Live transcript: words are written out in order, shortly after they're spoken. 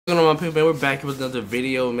What's going on, my people, man? We're back with another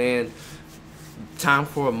video, man. Time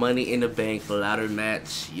for a Money in the Bank ladder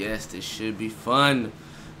match. Yes, this should be fun.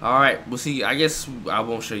 Alright, we'll see. I guess I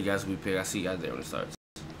won't show you guys who we pick. I'll see you guys there when it starts.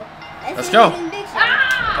 Let's go.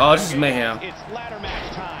 Oh, this is mayhem. It's ladder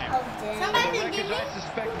match time. Somebody can give me.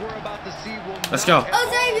 Let's go. Oh,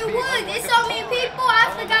 Xavier Woods. It's so many people.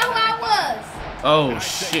 I forgot who I was. Oh,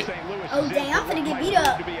 shit. Oh, dang. I'm finna get beat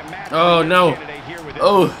up. Oh, no.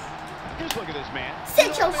 Oh. Just look at this man.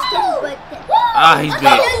 Sit your stupid. Ah, he's big.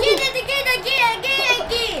 Again.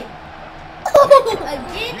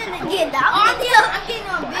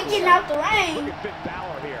 I'm getting out the rain.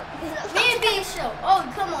 Man, Big Show. Oh,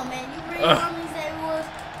 come on, man. You really want me to say Woods?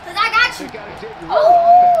 Because I got you.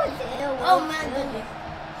 Oh, my goodness.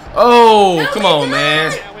 Oh, come on,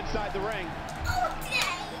 man.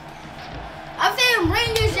 I'm finna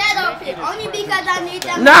bring this jet up here only because I need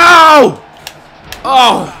that. No!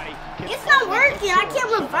 Oh. It's not working. I can't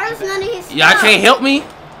reverse none of his stuff. Y'all can't help me?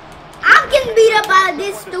 I'm getting beat up by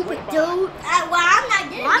this stupid dude. Well, I'm not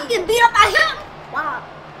getting I'm getting beat up by him. Wow.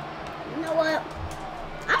 You know what?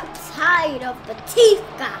 I'm tired of the teeth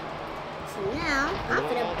guy. So now, I'm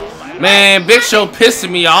gonna beat you. Man, Big Show pissing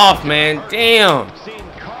me off, man. Damn.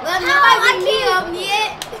 Well, nobody beat me up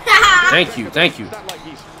yet. Thank you, thank you.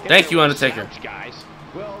 Thank you, Undertaker.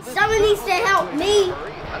 Someone needs to help me.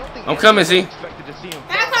 I'm coming, Z. Here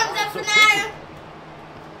comes the finale.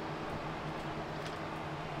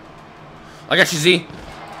 I got you, Z.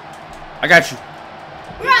 I got you.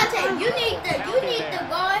 Bronte, you need to go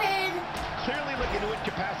ahead. Clearly looking to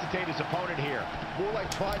incapacitate his opponent here. More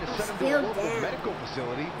like trying to send him to a local medical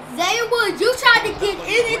facility. Xavier Woods, you tried to get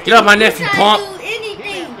anything. Get off my nephew, punk. Do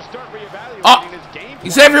anything. Oh,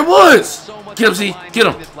 Xavier Woods. Get him, Z. Get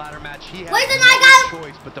him. Wait till I got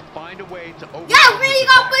him. Yeah, really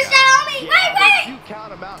gonna push that on me? Wait.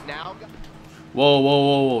 Whoa, whoa,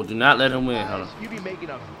 whoa, whoa. Do not let him win. Hold on. You'd be making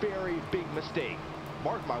a very big mistake.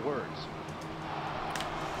 Mark my words.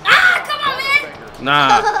 Ah, come on, man.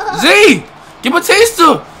 Nah. Z! Give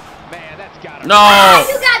Batista! Man, that's gotta No. Ah,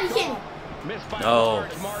 you got me kidding. No.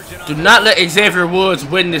 Do not let Xavier Woods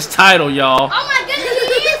win this title, y'all. Oh my goodness,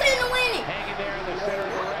 he is gonna win it.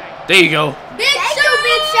 There you go. Big Show.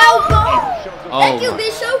 Oh, Thank you,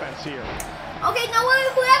 Big Show. Okay, no one,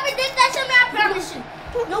 whoever did that to me, I promise you.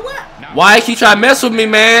 You know what? why he try to mess with me,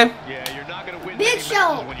 man? Yeah, you're not gonna win Big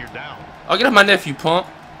Show. when you're down. Oh, get off my nephew, punk.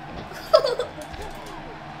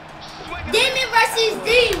 Demon versus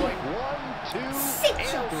Demon.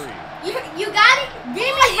 6 shows. You got it?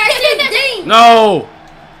 Demon versus Demon. No.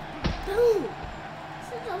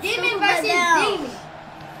 Demon versus Demon.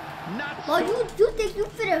 Oh, you think you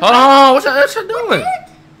fit Hold on. What y'all doing?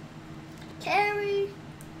 Carry.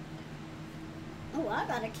 Oh, I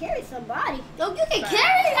gotta carry somebody. Oh, you can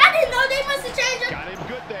carry? I didn't know they must have changed it. Got him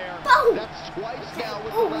good there. Boom. That's twice now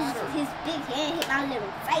with the Oh, ladder. his big hand hit my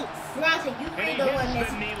little face. Bronson, you really don't want this.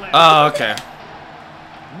 Oh, okay.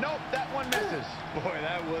 Nope, that one misses. Boy,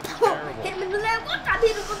 that was terrible. Hit him in the leg. What time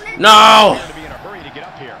hit him in the leg? No. To be in a hurry to get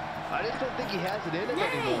up here. I just don't think he has it in him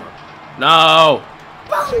anymore. No.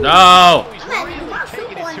 Boom. No. I'm gonna do my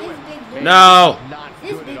super on this big dude. No.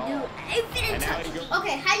 This big dude ain't finna touch me.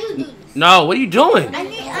 Okay, how you do this? No. What are you doing? I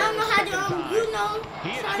don't know how to, you know. He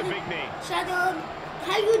is the big name.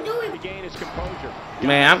 How you do it? Regain his composure.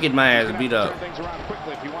 Man, I'm getting my ass beat up. Turn things around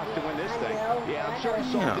quickly if he wants to win this thing. Yeah, I'm sure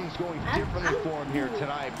he saw things going differently for him here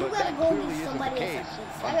tonight, but that clearly isn't the case.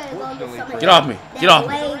 Unfortunately, Get off me. Get off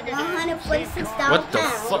me. 146,000 What the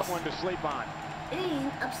pounds. fuck? Someone to sleep on.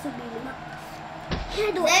 Absolutely not.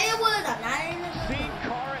 Can't do it. I'm not in the Seeing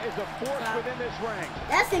Cara is a force within this ring.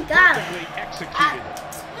 That's in God. Perfectly executed.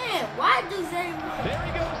 Man, why do Xavier Woods? There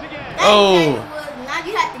he goes again. Oh. Now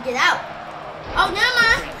you have to get out. Oh, never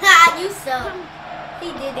mind. Ha, you suck. He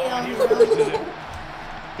did it on his own.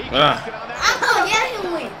 He got it on that. I'm gonna let him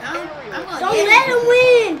win. Don't let him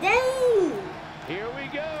win. Dang. Here we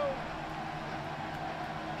go.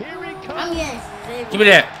 Here he comes. I'm getting Give me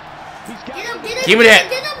that. He's got Get up, it. get up. Give me that.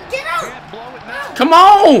 Get up, get up. Can't blow it now. Come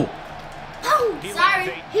on. Oh, He sorry.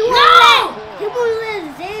 wants He a won't let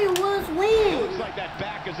Xavier Woods win. Looks like that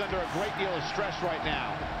back is under a great deal of stress right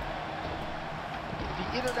now.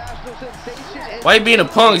 The international sensation. Why you being a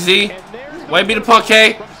punk, Z? Why you being a punk,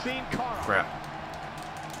 K? Crap.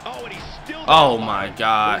 Oh, and he's still Oh my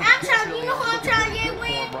God. I'm trying, you know who I'm trying to get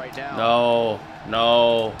win? right now. No.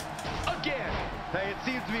 No. Again. Hey, it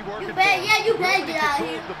seems to be working. You better, yeah, you better get out of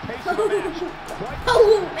here.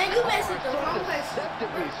 Oh, man, you messed with the wrong person.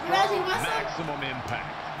 Rosie, what's up? Maximum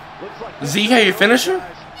impact. Looks like Z, how you finisher?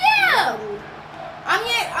 Yeah.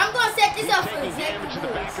 I'm gonna set this up for taking damage to the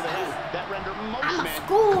back of the Xavier head. That rendered most I'm a men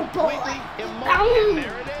schoolboy. completely immobile. And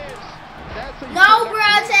there it is.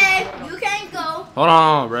 Hold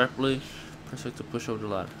on, ref, please. Press it to push over the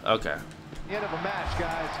ladder. Okay. End of a match,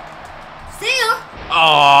 guys. See ya.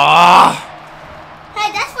 Oh.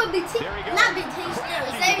 Hey, that's what not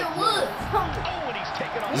Batista, Xavier Woods.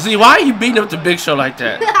 Z, why are you beating up the Big Show like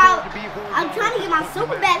that? I'm trying to get my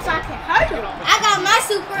super back so I can hurt him. I got my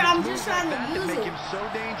super, I'm just trying to use it. So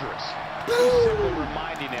dangerous.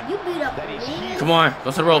 You beat up me. Come on,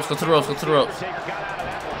 go to the ropes, go to the ropes, go to the ropes.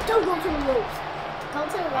 Don't go to the ropes. Go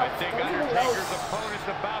to the ropes. Go to the ropes.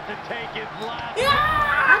 Yeah!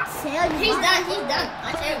 I tell you. He's done, he's done.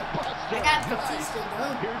 I tell you. I got Batista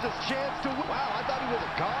done. Here's a chance to win. Wow, I thought he was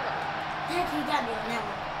a goner. Heck, he got me on that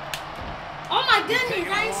one. Oh my goodness,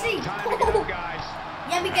 I didn't see.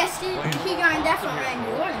 Yeah, because he got that from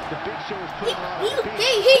Randy Orton.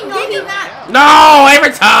 He did not. No,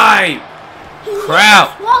 every time. He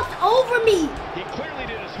Crap. walked over me. He clearly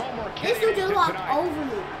did his homework. This dude just walked over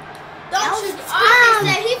me. Don't you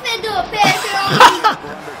say he finna do a pass here on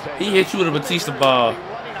me. He hit you with a Batista ball.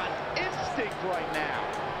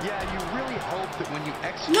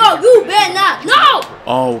 No, you better not. No.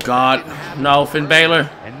 Oh God, no, Finn Balor.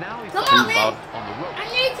 Come on, man. I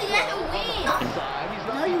need to let him win.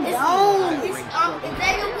 No, you don't. It's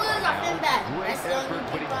Xavier Woods or Finn Balor. That's the only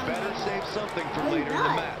people I'm better save something for later in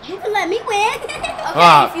the match. You can let me win.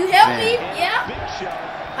 Ah, if you help man. me, yeah.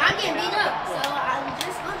 I'm getting beat up, so I'm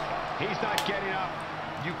just. He's not getting up.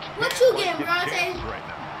 What you getting, Bronte? Right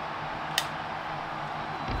now.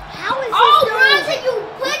 How is Bronte, you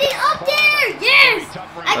put it up there. Yes.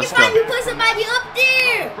 I can find you put somebody up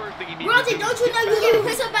there. Bronte, don't you know you can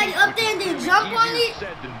put somebody up there and then jump on it?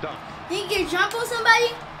 Then you can jump on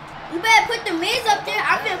somebody? You better put the Miz up there.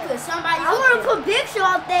 I'm gonna put somebody. I want to put Big Show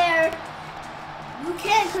up there. You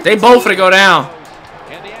can't. They both gonna go down.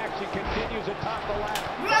 And the action continues atop the ladder.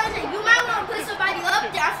 Bronte, you might want to put somebody up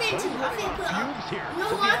there. I finna put up. You know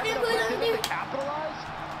who I finna put up there?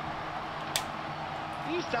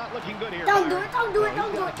 He's not looking good here. Don't do it. Don't do it.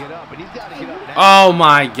 Don't do it. Get up, and he's got to get up now. Oh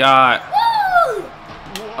my God. Woo!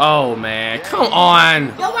 Oh man, come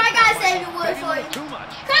on. Yo, I gotta save the wood for you. Too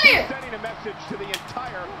much. Come here. Sending a message to the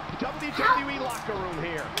entire WWE locker room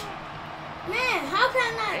here. Man, how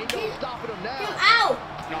can I Ain't no get stopping him now. him out?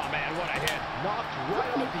 No, man, what a hit. Knocked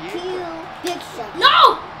right off the apron. Big Show.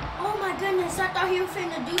 No! Oh my goodness, I thought he was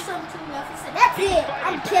finna do something to me. He said, that's it.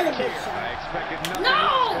 I'm killing Big Show. I expected nothing.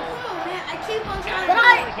 No! Come on, man. I keep on trying to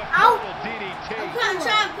I'm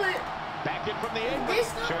trying to put back in from the apron.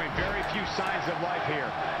 Showing very few signs of life here.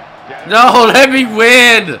 No, let me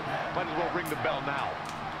win. Might as well ring the bell now.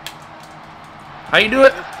 How you do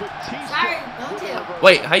it? Sorry, don't tell.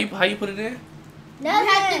 Wait, how you put it in? You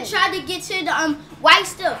have to try to get to the white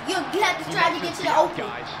stuff. You have to try to get to the open.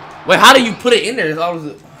 Wait, how do you put it in there?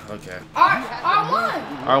 Okay. R1.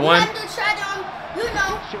 R1? You have to try to, Big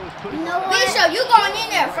Show, you going in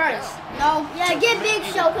there first. No. Yeah, get Big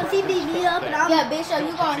Show because he beat me up and I'm. Yeah, Big Show,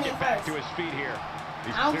 you going in first. To his feet here.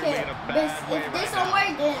 I don't care. If this don't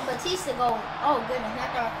work, then Batista go. Oh goodness, not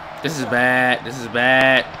the. This is bad. This is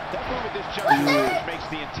bad. That move with this jumping makes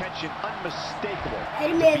the intention unmistakable. Hey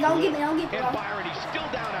man, don't get me. And Byron, he's still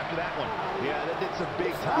down after that one. Yeah, that's a big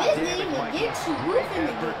time. This didn't even get you.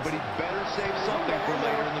 But he better save something for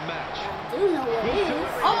later in the match. You know what it is.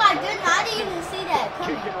 Oh my goodness, I didn't even see that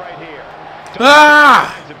coming. Kicking right here.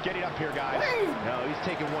 Ah! Signs of getting up here, guys. No, he's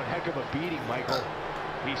taking one heck of a beating, Michael.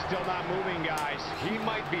 He's still not moving, guys. He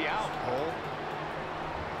might be out, Cole.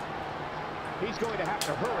 He's going to have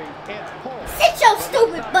to hurry and pull. Sit your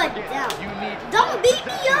stupid butt down. Don't beat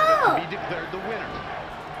me up. He declared the winner.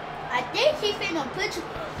 I think he finna put you.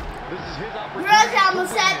 This is his opportunity. Girls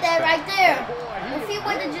almost sat there right there. If he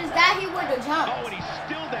would have just got, he would have jumped. Oh, and he's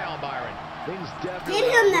still down, Byron. Things definitely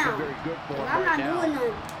Get him now. very good for him I'm not doing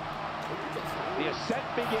nothing. The ascent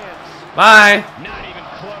begins. Bye. Not even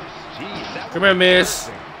close. Jeez, Come here, miss.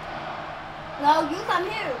 No, you come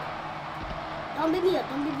here. Don't beat me up.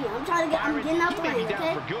 Don't beat me up. I'm getting out the way,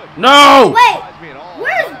 okay? No. Wait.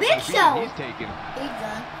 Where's Big Show? He's taken. He's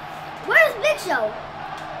done. Where's Big Show?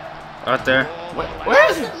 Right there. Where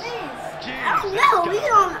is he? I don't know. He's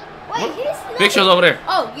on. Wait, he's. Big Show's over there.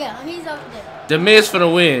 Oh yeah, he's over there. The Miz for the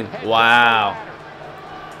win. Wow.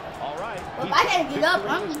 All right. Well, if I gotta get up,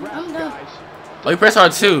 I'm done. Oh, you press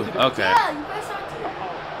R2. Okay. Yeah, you press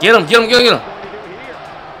R2. Get him. Get him. Get him. Get him.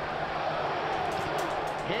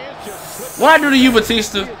 What I do to you,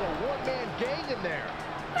 Batista? Let me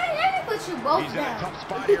put you both down.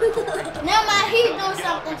 Now my heat doing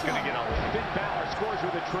something to him. Finn Balor scores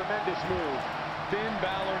with a tremendous move. Finn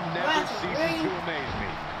Balor never ceases to amaze me.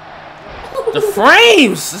 The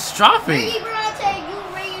frames. It's dropping. Really, Bronte, you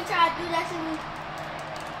really try to do that to me?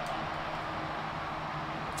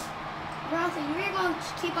 Bronte, you really gonna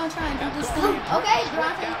keep on trying to do this stuff? Okay,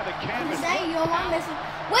 Bronte. I'm just saying you don't want to miss it.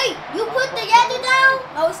 Wait, you put the yellow down?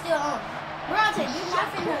 Oh, it's still on. Bronte, you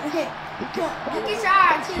not finna. You can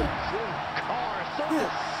try too.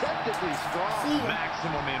 See you.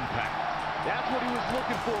 Maximum impact. That's what he was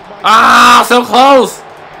looking for. Ah, so close.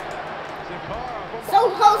 So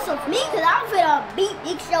close to me because I'm finna beat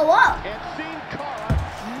Big Show up.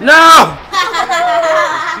 No.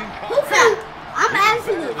 Who fell? I'm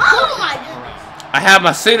actually. Oh my goodness. I have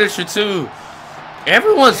my signature too.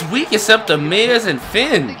 Everyone's weak except the Miz and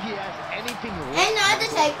Finn. And the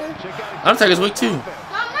Undertaker. Undertaker's weak too. No,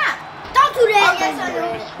 I'm not. Don't do that. Yes, I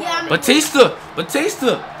know. Yeah, I'm Batista.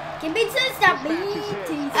 Can be Batista. I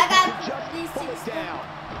got Batista.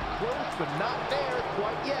 Close, but not there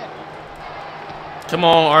quite yet. Come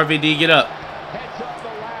on, RVD, get up. Heads up the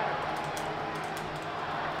ladder.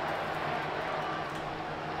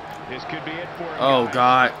 This could be it for him. Oh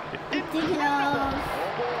God. I'm thinking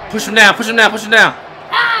of. Push him down. Ah,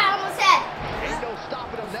 almost had it. Ain't no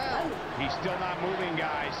stopping him now. He's still not moving,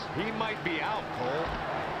 guys. He might be out, Cole.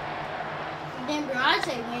 Then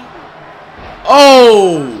Bronte went.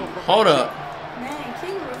 Oh, hold up. Man,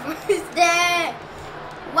 King reversed that.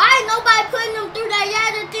 Why nobody putting them through that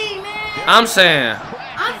yellow thing, man? I'm saying.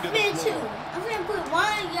 I'm finna too. I'm finna put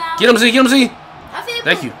one y'all. Get him, Z. I'm finna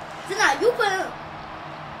Thank put, you. So now you put him.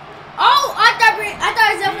 Oh, I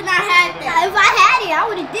thought Zephyr not had that. If I had it, I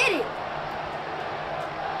would have did it.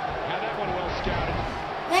 Now that one well scouted.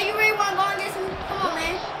 Man, you really want to go against me? Come on,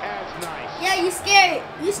 man. That's nice. Yeah, you scared.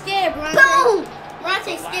 You scared, Bronte. Boom!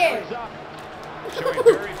 Bronte's scared. Showing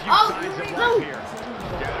very few Oh, signs of boom. life here.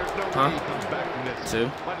 Yeah, there's no way he comes back from this. Two.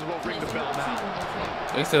 Might as well ring the bell now.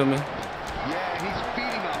 Next to me. Yeah, he's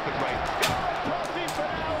feeding off it right.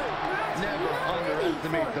 Never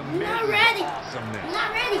underestimate the You're not ready. awesomeness. You're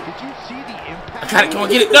not ready. Did you see the impact? I got it. Come on,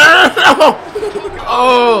 get it. No.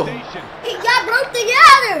 Oh. He got broke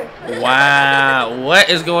together. Wow. What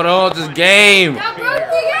is going on with this game? Got broke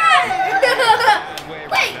together.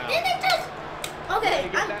 Wait, didn't it just?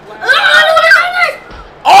 Okay.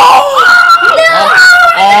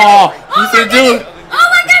 Oh, you should do it. Oh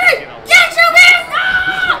my goodness! Get your man!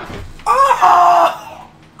 Oh,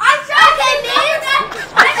 I tried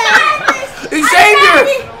this! Xavier!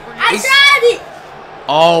 I tried it!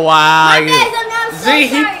 Oh wow. My bad, I'm now so Z,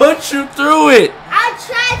 he sorry. put you through it. I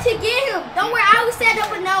tried to get him. Don't worry, I will set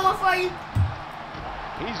up another one for you.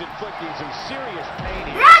 He's inflicting some serious pain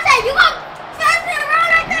here. Bronte, you gonna turn it around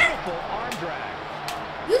like that? Beautiful arm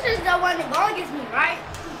drag. You just don't want to go against me, right?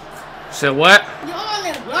 Said what? You don't want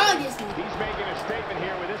to go against me. He's making a statement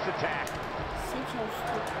here with this attack.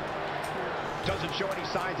 Doesn't show any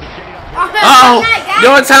signs of getting up. Uh-oh. You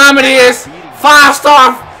know what time it is?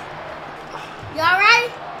 5-star. You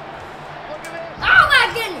alright? Look at this. Oh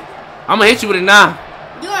my goodness. I'm gonna hit you with it now.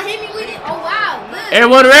 You gonna hit me with it? Oh wow, good.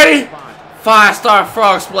 Everyone ready? 5-star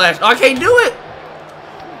frog splash. Oh, I can't do it.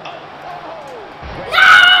 No!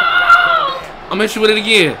 I'm gonna hit you with it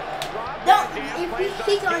again. Don't. If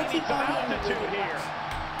he's gonna keep on hitting me.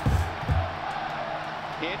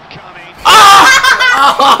 Incoming.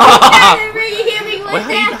 Oh! You really hit me with Wait,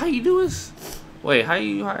 that? how you do this? Wait, how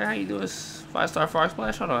you do this? 5-star frog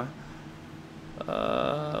splash. Hold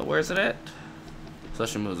on. Where's it at?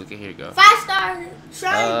 Social moves. Okay, here you go. 5-star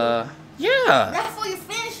triangle. Yeah. That's for your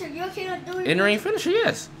finisher. You can't do it. In-ring finisher,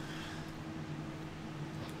 yes.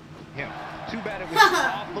 Him. Too bad it was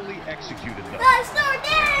awfully executed though. 5-star He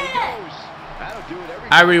there. goes. That'll do it every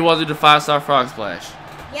I really want to do the 5-star frog splash.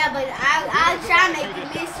 Yeah, but I try to make do you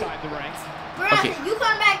this miss it. outside the ring. Bronte, Okay. you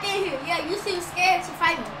come back in here. Yeah, you seem scared to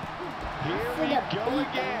fight me. Here we go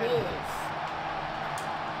again.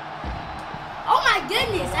 Oh my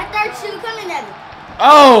goodness, I thought you were coming at me.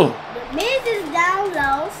 Oh! The Miz is down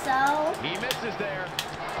low, so. He misses there.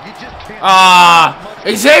 You just can't.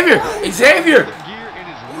 Xavier! Xavier!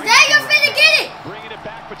 There you're finna get it! Bringing it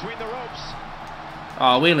back between the ropes.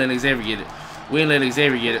 Oh, we ain't letting Xavier get it. We ain't letting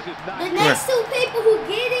Xavier get it. This is not The next two people who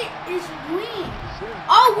get it is win.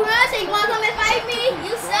 Oh, Bronte, you wanna come and fight me?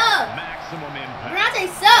 You suck. maximum impact. Bronte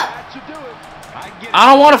suck. That should do it. I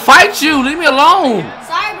don't want to fight you. Leave me alone.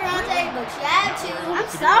 Sorry, Bronte, but you had to. I'm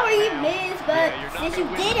sorry, Miz, but since you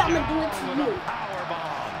did it, I'm gonna do it to you.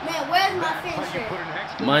 Man, where's my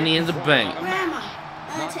finisher? Money in the bank. Where am I?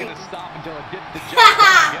 Not Undertaker. gonna stop until it gets the job done,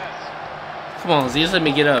 I guess. Come on, Z, just let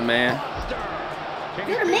me get up, man.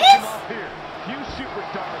 You're the Miz?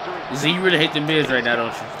 Z, you really hate the Miz right now,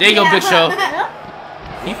 don't you? There you go, Big Show.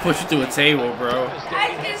 He pushed you through a table, bro.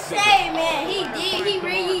 I just say, man, he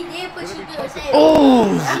really did push you through a table. Oh!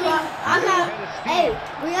 I'm not, hey,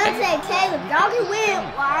 we gonna say, Caleb, y'all can win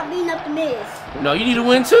while I'm beating up the Miz. No, you need to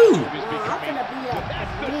win too. I'm gonna beat up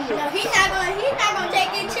the Miz. No, he's not gonna take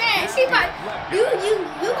his chance. You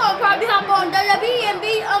gonna probably hop on WWE and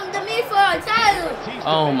beat the Miz for a title.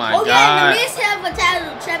 Oh my Oh God. yeah, the Miz have a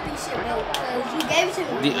title championship though, because you gave it to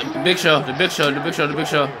me. The Big Show, the Big Show, the Big Show, the Big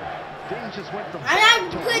Show. I'm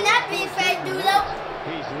not putting that big fat dude up.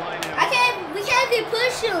 We can't be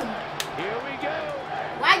pushing him. Here we go.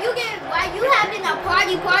 Why you having a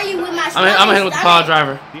party with my son? I'm gonna hit him with the power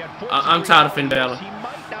driver. I'm tired of Finn Balor. He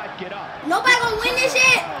might not get up. Nobody gonna win this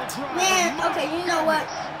shit, man. Okay, you know what?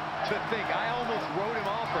 To think, I almost wrote him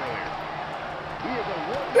off earlier. He is a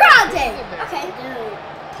Bronte. Okay.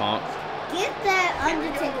 Punk. Get that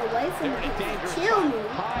Undertaker away from me. Kill me.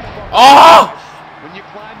 Oh! When you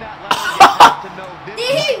climb that ladder, you have to know this.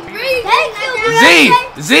 Did he really? Thank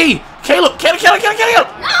you, Z! Caleb! No, I'm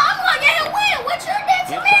gonna get him win. What you did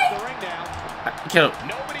to me? Caleb.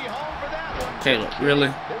 Nobody home for that one. Caleb, really?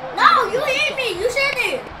 No, you hit me. You said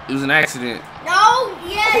it. It was an accident. No,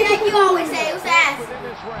 yeah, like you always say, it was ass.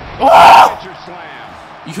 Oh! Pitcher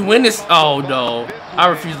slam. You can win this. Oh no. I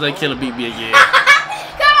refuse to let Caleb beat me again.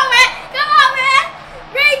 Come on, man. Come on, man.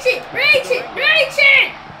 Reach it.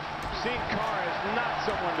 Sin Cara is not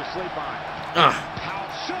someone to sleep on. Uh.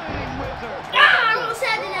 Shining wizard. I almost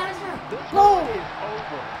had it that time. This Boom. one is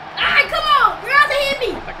over. Alright, come on. You're not to hit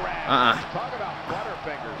me. The grass. Uh-uh. Talk about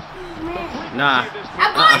butterfingers. Nah. I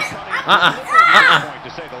got it. Point,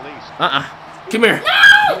 to say the least. Come here.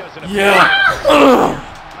 No. He doesn't have- Yeah.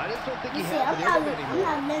 I just don't think he See, has I'm it not in him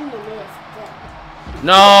anymore. letting the Miz.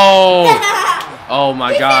 No. Oh my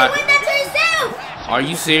He said God. win that to himself. Are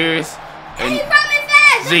you serious? And he And coming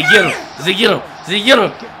fast. Z, get him. Z, get him. Z, get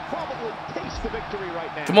him. Can probably taste the victory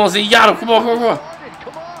right now. Come on, Z, you got him. Come on. Come on.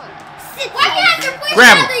 Why you have to push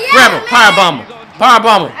Grab him. another Grab yellow, him. man?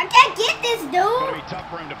 Powerbomb him. I can't get this, It's gonna dude. be tough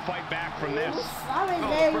for him to fight back from this. Sorry, The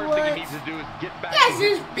there first thing he was. needs to do is get back Yes, to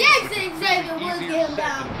his it's- feet, yes, which is Xavier Woods easier get him said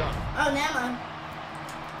down. than done. Oh, never mind.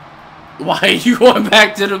 Why are you going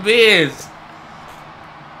back to the biz?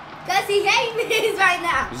 Because he hates me right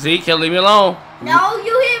now. Z, can't leave me alone. No,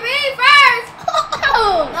 you hit me first.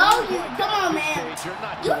 No, you. Come on, man. You're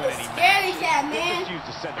not You doing a any scary cat, man. Just use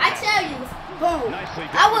the center I back. tell you. Boom. Nicely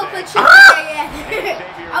done I will there. put you there.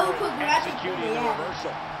 Xavier I will put Woods Garage executing the there.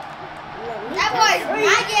 reversal. That boy's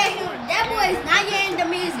not getting him. That boy's not getting the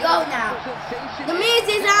Miz go now. The Miz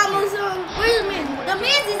is almost wait a minute. The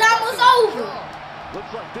Miz is almost over.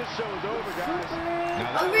 Looks like this show is over, guys.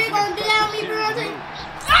 Are we really gonna do that on me, Bronte?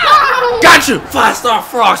 Got you. 5-star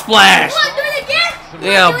frog splash. You wanna do it again?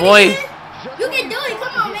 You Yeah, wanna do it boy. again? You can do it.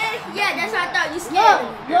 Come on, man. Yeah, that's what I thought. You scared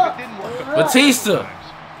me. Look, Batista.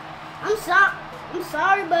 I'm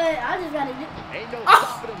sorry, but I just gotta do. Ain't no Oh.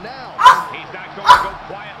 stopping him now. Oh. He's not going to go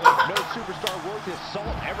quietly. No superstar worth his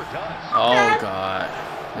salt ever does. Oh God.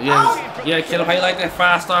 Yeah, Caleb, how you like that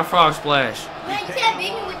 5-star frog splash? Man, you can't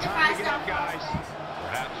beat me with the 5-star. Guys,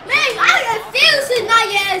 Man, I refuse to not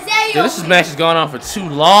get Xavier. Dude, this match is going on for too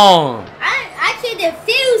long. I can't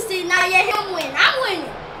refuse to not get him win. I'm winning.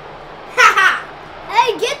 Haha.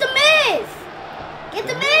 Hey, get the Miz. Get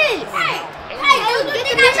the Miz. Hey, you get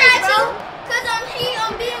think the I tried Miz, to? bro. Cause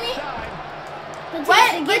I'm beating me.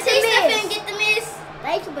 Batista, get the Batista Miz. finna get the Miz.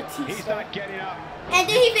 Thank you, he's Batista. not getting up. And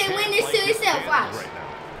then he finna win this to himself. Watch.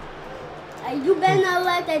 Hey, you better not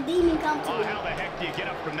let that demon come to Oh, you. how the heck do you get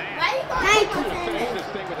up from there? Why you gonna Thank do you. that? Finish this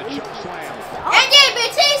thing with a choke slam. And then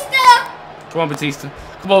Batista. Come on, Batista.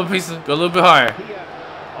 Come on, Batista. Go a little bit higher.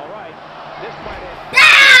 All right. This might end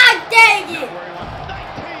Ah, dang it. where he wants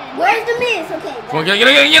 19. Where's the Miz? Okay. Come on, get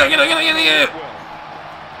it.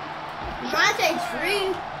 Bronte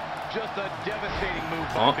dream. Just a devastating move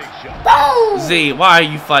by Punk. Big Show. Boom. Z, why are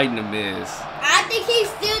you fighting the Miz? I think he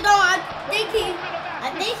still don't. I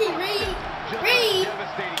think he really. Just a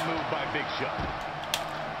devastating move by Big Show.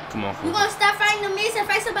 Come on. You gonna stop fighting the Miz and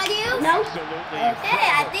fight somebody else? No. Absolutely. Okay,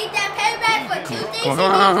 I think that payback for two things. Come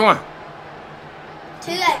on.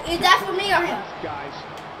 Two, like, is that for me or him? Guys,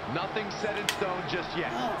 nothing set in stone just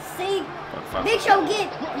yet. See, Big Show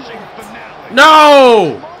get. Rushing finale.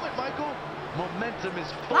 No! Moment, Michael. Momentum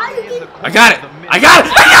is Why fully you in the keep- court I got it. of the Miz. I got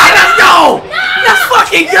it. Let's go. Let's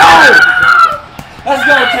fucking go. Let's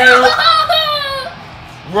go, Caleb.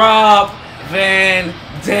 Rob Van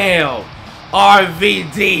Dam.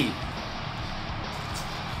 RVD.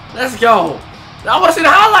 Let's go. I want to see the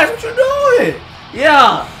highlights. What you doing?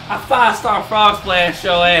 Yeah. A 5-star frog splash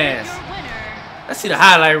your ass. Let's see the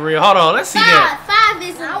highlight reel. Hold on. Let's see that. Five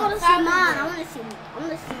is. I want to see mine. I want to see.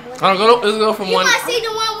 Hold on. Let's go from You one. want to see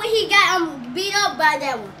the one when he got beat up by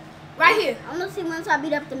that one? Right here. I want to see once I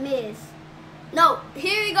beat up the Miz. No,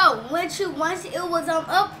 here you go. Once it was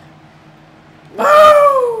up.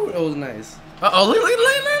 Oh, it was nice. Look, got it.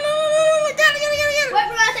 Wait,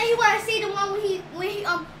 bro, I think he want to see the one when he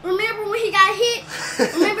remember when he got hit?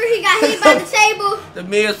 Remember he got hit by the table? The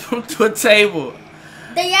Miz from to a table.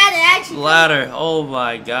 They added action. Ladder. Oh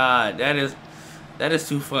my God, that is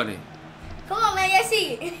too funny. Come on, man, let's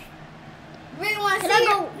see it. Really want to see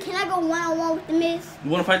it? Can I go one-on-one with the Miz?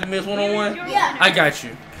 You want to fight the Miz one-on-one? Yeah. I got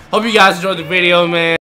you. Hope you guys enjoyed the video, man.